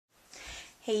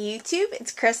Hey YouTube,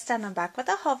 it's Krista and I'm back with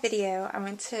a haul video. I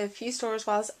went to a few stores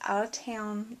while I was out of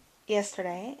town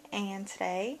yesterday and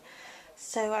today,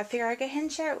 so I figured I'd go ahead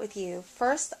and share it with you.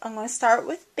 First, I'm going to start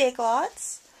with Big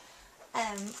Lots.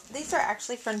 These are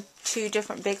actually from two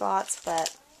different Big Lots,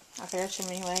 but I figured I'd show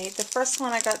them anyway. The first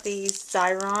one, I got these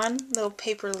Xyron little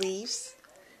paper leaves.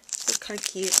 They're kind of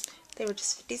cute. They were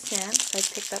just 50 cents, so I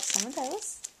picked up some of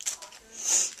those.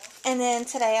 And then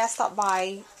today I stopped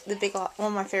by the Big Lot, one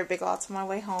of my favorite Big Lots on my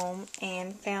way home,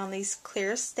 and found these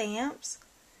clear stamps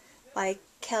by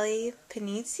Kelly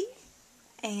Panizzi.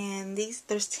 And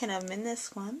there's 10 of them in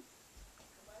this one.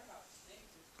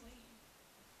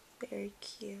 Very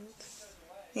cute.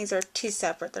 These are two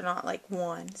separate, they're not like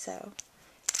one, so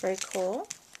very cool.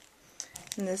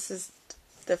 And this is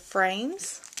the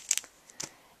frames.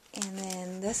 And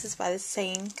then this is by the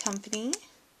same company.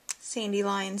 Sandy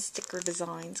Lion Sticker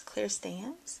Designs clear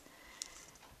stamps,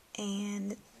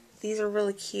 and these are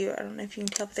really cute. I don't know if you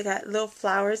can tell, but they got little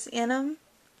flowers in them.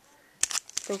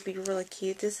 They'll be really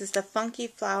cute. This is the Funky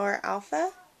Flower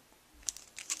Alpha,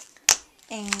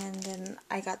 and then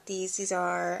I got these. These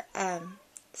are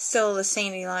still the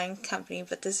Sandy Lion company,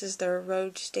 but this is their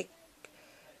Roge de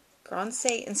Grance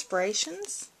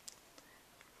Inspirations.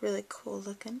 Really cool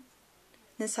looking.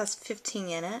 This has 15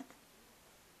 in it.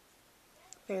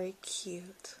 Very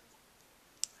cute.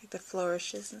 Like the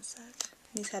flourishes and such.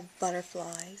 These have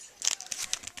butterflies.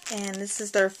 And this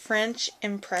is their French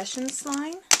Impressions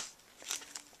line.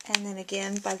 And then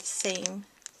again by the same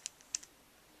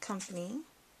company.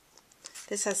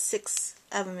 This has 6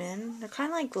 of them in. They're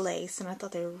kind of like lace, and I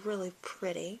thought they were really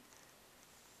pretty.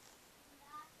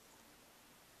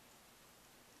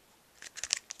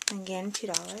 Again,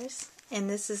 $2. And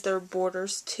this is their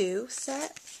Borders 2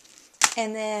 set.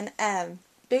 And then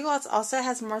Big Lots also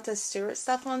has Martha Stewart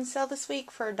stuff on sale this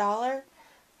week for $1.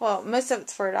 Well, most of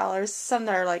it's for $1. Some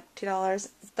that are like $2.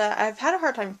 But I've had a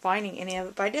hard time finding any of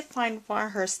it. But I did find one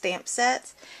of her stamp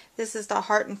sets. This is the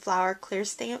Heart and Flower clear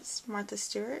stamps, Martha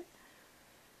Stewart.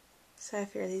 So I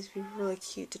figured these would be really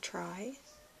cute to try.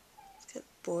 It's got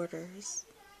borders.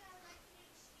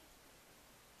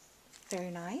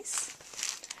 Very nice.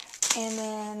 And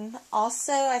then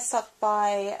also I stopped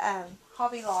by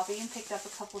Hobby Lobby and picked up a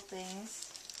couple things.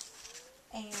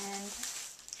 And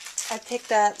I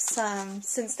picked up some,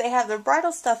 since they have their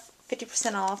bridal stuff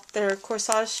 50% off, their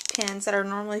corsage pins that are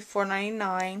normally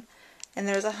 $4.99, and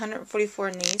there's 144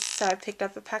 in these, so I picked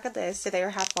up a pack of those, so they were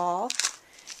half off.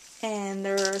 And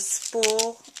they're a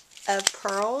spool of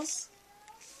pearls,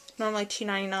 normally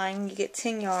 $2.99, you get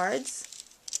 10 yards.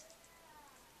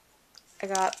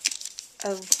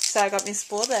 So I got me a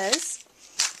spool of those,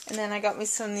 and then I got me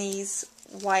some of these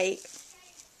white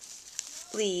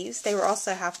leaves. They were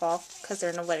also half off because they're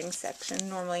in the wedding section.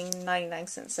 Normally 99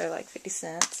 cents, so like 50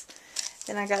 cents.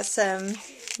 Then I got some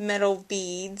metal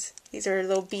beads. These are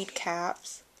little bead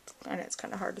caps. I know it's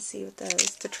kind of hard to see with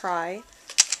those to try.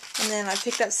 And then I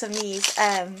picked up some of these.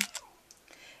 Aunt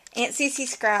Cece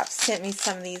Scraps sent me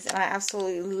some of these, and I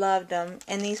absolutely loved them.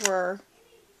 And these were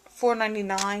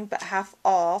 $4.99 but half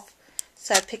off.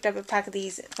 So I picked up a pack of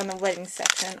these from the wedding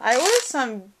section. I ordered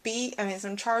some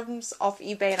charms off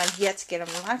eBay, and I've yet to get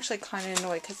them. I'm actually kind of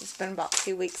annoyed because it's been about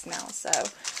 2 weeks now. So,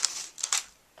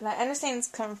 and I understand it's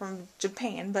coming from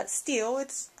Japan, but still,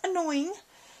 it's annoying.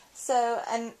 So,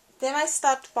 and then I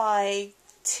stopped by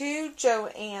 2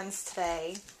 Joanns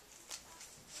today.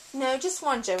 No, just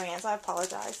one Joanns. I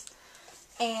apologize.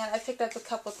 And I picked up a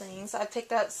couple things. I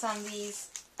picked up some of these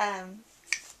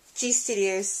G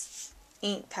Studios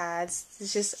ink pads.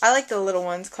 It's just, I like the little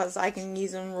ones because I can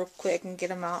use them real quick and get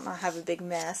them out and not have a big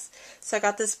mess. So I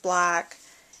got this black,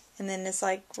 and then this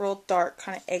like real dark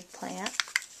kind of eggplant.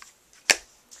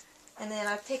 And then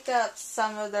I picked up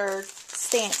some of their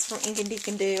stamps from Ink and Dink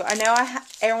and Do. I know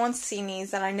everyone's seen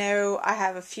these, and I know I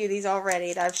have a few of these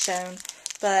already that I've shown,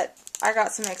 but I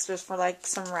got some extras for like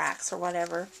some racks or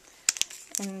whatever.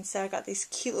 And so I got these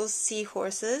cute little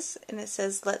seahorses, and it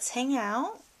says, "Let's hang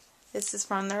out." This is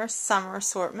from their summer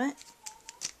assortment.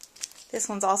 This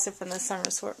one's also from the summer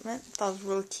assortment. I thought it was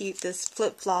really cute. This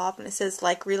flip-flop, and it says,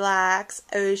 like, relax,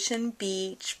 ocean,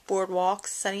 beach, boardwalk,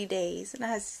 sunny days. And it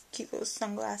has cute little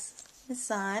sunglasses in the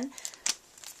sun.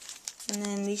 And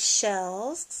then these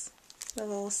shells, the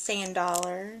little sand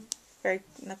dollar, very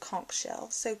in a conch shell.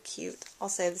 So cute.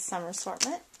 Also the summer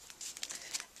assortment.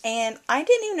 And I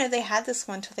didn't even know they had this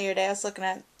one till the other day. I was looking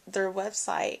at their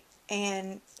website,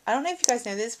 and I don't know if you guys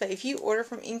know this, but if you order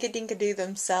from Ink and Dink and Do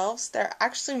themselves, they're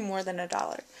actually more than $1.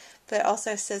 But it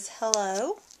also says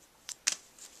hello.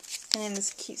 And then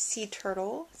this cute sea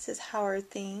turtle. It says, how are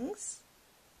things?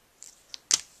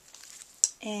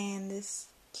 And this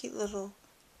cute little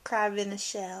crab in a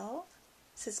shell.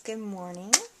 It says good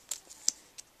morning.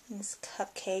 And this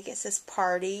cupcake, it says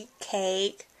party,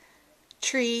 cake,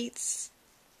 treats.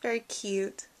 Very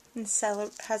cute. And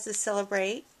has to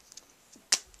celebrate.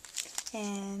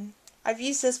 And I've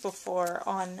used this before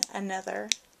on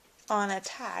a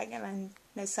tag, and I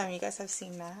know some of you guys have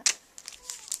seen that.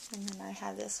 And then I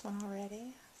have this one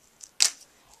already.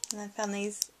 And I found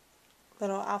these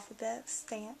little alphabet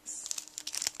stamps.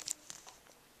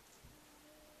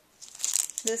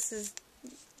 This is,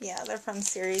 yeah, they're from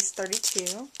series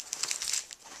 32.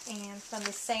 And from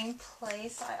the same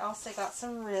place, I also got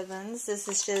some ribbons. This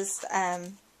is just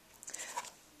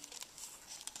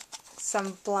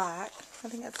some black. I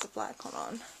think that's the black. Hold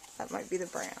on. That might be the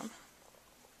brown.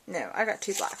 No, I got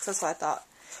two blacks. That's what I thought.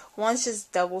 One's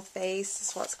just double face.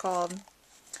 That's what it's called.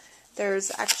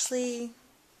 There's actually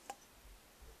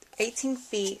 18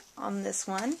 feet on this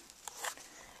one.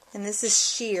 And this is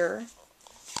sheer.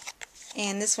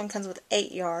 And this one comes with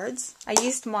 8 yards. I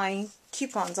used my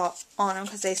coupons on them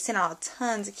because they sent out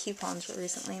tons of coupons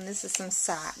recently. And this is some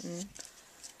satin.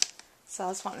 So I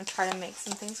was wanting to try to make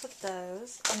some things with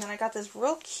those. And then I got this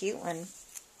real cute one.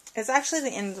 It's actually the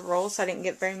end of the roll, so I didn't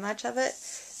get very much of it.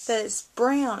 But it's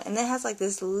brown, and it has like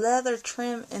this leather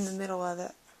trim in the middle of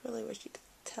it. I really wish you could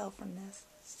tell from this.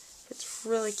 It's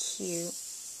really cute.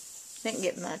 Didn't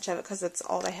get much of it because that's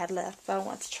all they had left, but I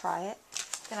want to try it.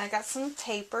 Then I got some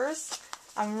papers.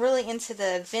 I'm really into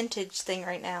the vintage thing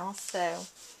right now, so.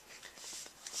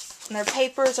 And their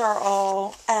papers are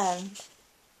all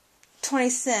 20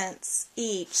 cents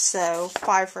each, so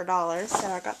 5 for $1. So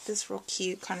I got this real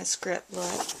cute kind of script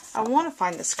look. I want to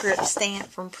find the script stamp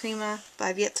from Prima, but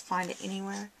I've yet to find it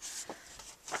anywhere.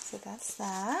 So that's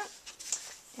that.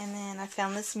 And then I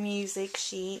found this music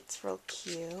sheet. It's real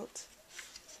cute.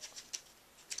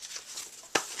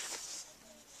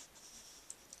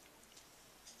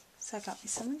 So I got me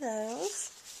some of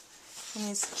those. And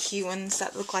these cute ones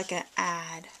that look like an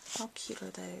ad. How cute are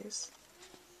those?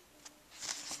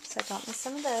 So I got me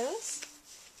some of those.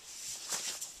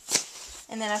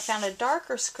 And then I found a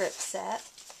darker script set.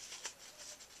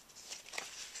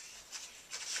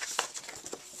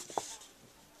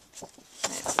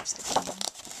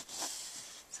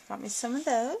 So I got me some of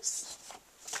those.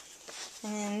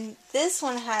 And then this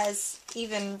one has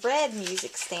even red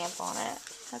music stamp on it.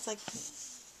 That's like,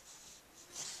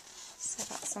 so I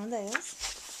got some of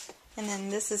those. And then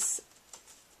this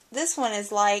one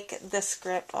is like the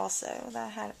script also that I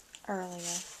had earlier.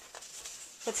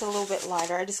 It's a little bit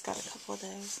lighter. I just got a couple of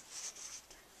those.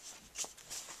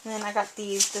 And then I got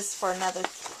these. This is for another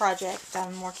project that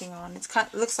I'm working on. It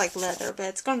looks like leather, but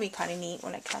it's going to be kind of neat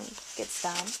when it gets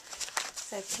done.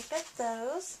 So I picked up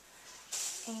those.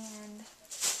 And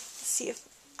let's see if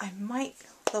I might.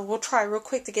 So we'll try real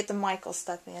quick to get the Michael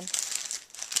stuff in.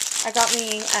 I got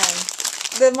me,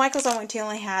 the Michaels I went to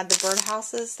only had the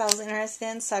birdhouses that I was interested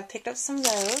in, so I picked up some of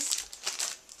those.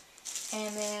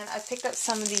 And then I picked up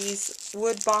some of these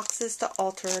wood boxes to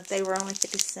altar. They were only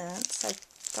 50 cents, so I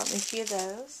got me a few of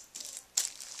those.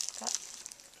 Got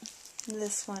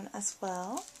this one as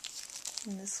well,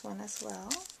 and this one as well.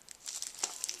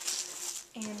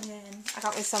 And then I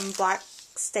got me some black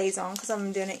stays on because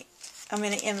I'm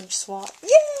in an image swap.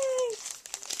 Yay!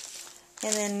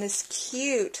 And then this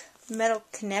cute metal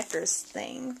connectors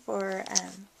thing for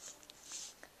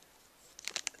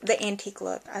the antique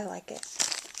look. I like it.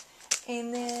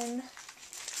 And then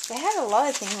they had a lot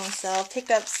of things on sale.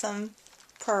 Picked up some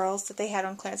pearls that they had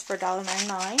on clearance for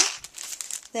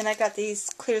 $1.99. Then I got these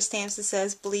clear stamps that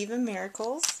says Believe in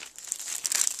Miracles.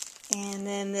 And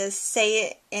then this Say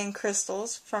It in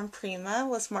Crystals from Prima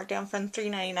was marked down from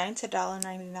 $3.99 to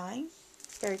 $1.99.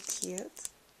 Very cute.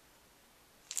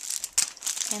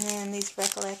 And then these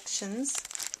Recollections.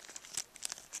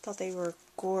 Thought they were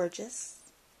gorgeous.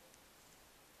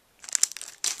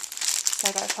 So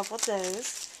I got a couple of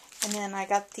those. And then I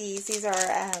got these. These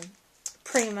are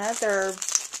Prima. They're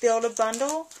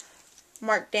Build-A-Bundle.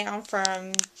 Marked down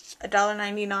from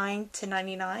 $1.99 to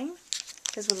 $99.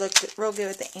 Because we look real good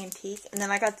with the antique. And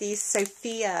then I got these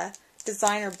Sophia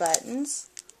designer buttons.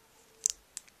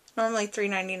 Normally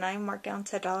 $3.99, marked down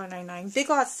to $1.99. Big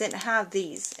Lots didn't have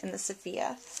these in the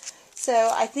Sophia.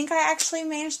 So I think I actually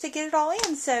managed to get it all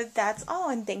in. So that's all.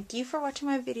 And thank you for watching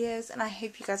my videos. And I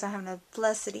hope you guys are having a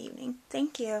blessed evening.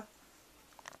 Thank you.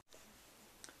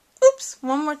 Oops,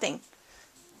 one more thing.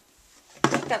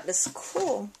 I got this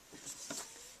cool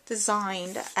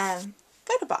designed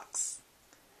photo box.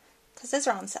 Because those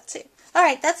are on set too.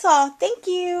 Alright, that's all. Thank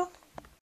you.